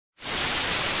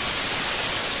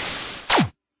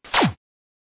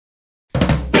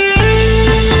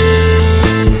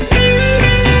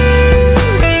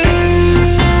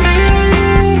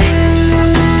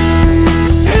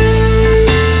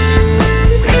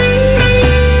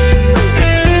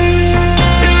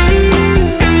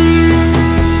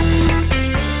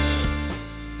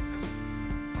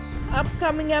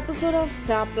episode of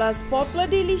Star Plus popular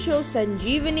daily show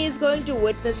Sanjivani is going to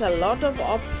witness a lot of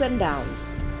ups and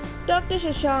downs. Dr.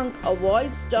 Shashank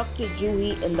avoids Dr.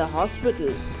 Juhi in the hospital.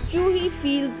 Juhi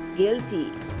feels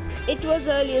guilty. It was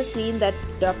earlier seen that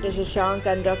Dr. Shashank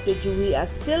and Dr. Juhi are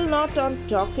still not on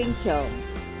talking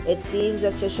terms. It seems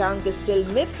that Shashank is still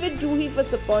miffed with Juhi for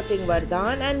supporting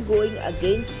Vardhan and going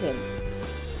against him.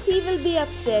 He will be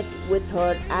upset with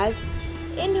her as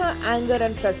in her anger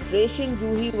and frustration,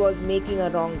 Juhi was making a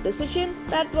wrong decision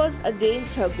that was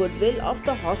against her goodwill of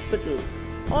the hospital.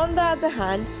 On the other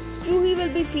hand, Juhi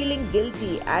will be feeling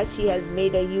guilty as she has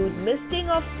made a huge mistake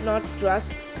of not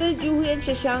trust. Will Juhi and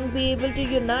Shashank be able to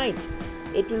unite?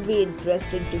 It will be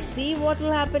interesting to see what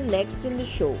will happen next in the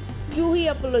show.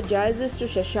 Juhi apologizes to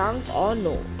Shashank or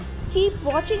no. Keep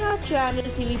watching our channel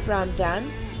TV Primetime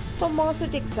for more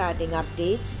such exciting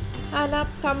updates and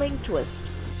upcoming twists.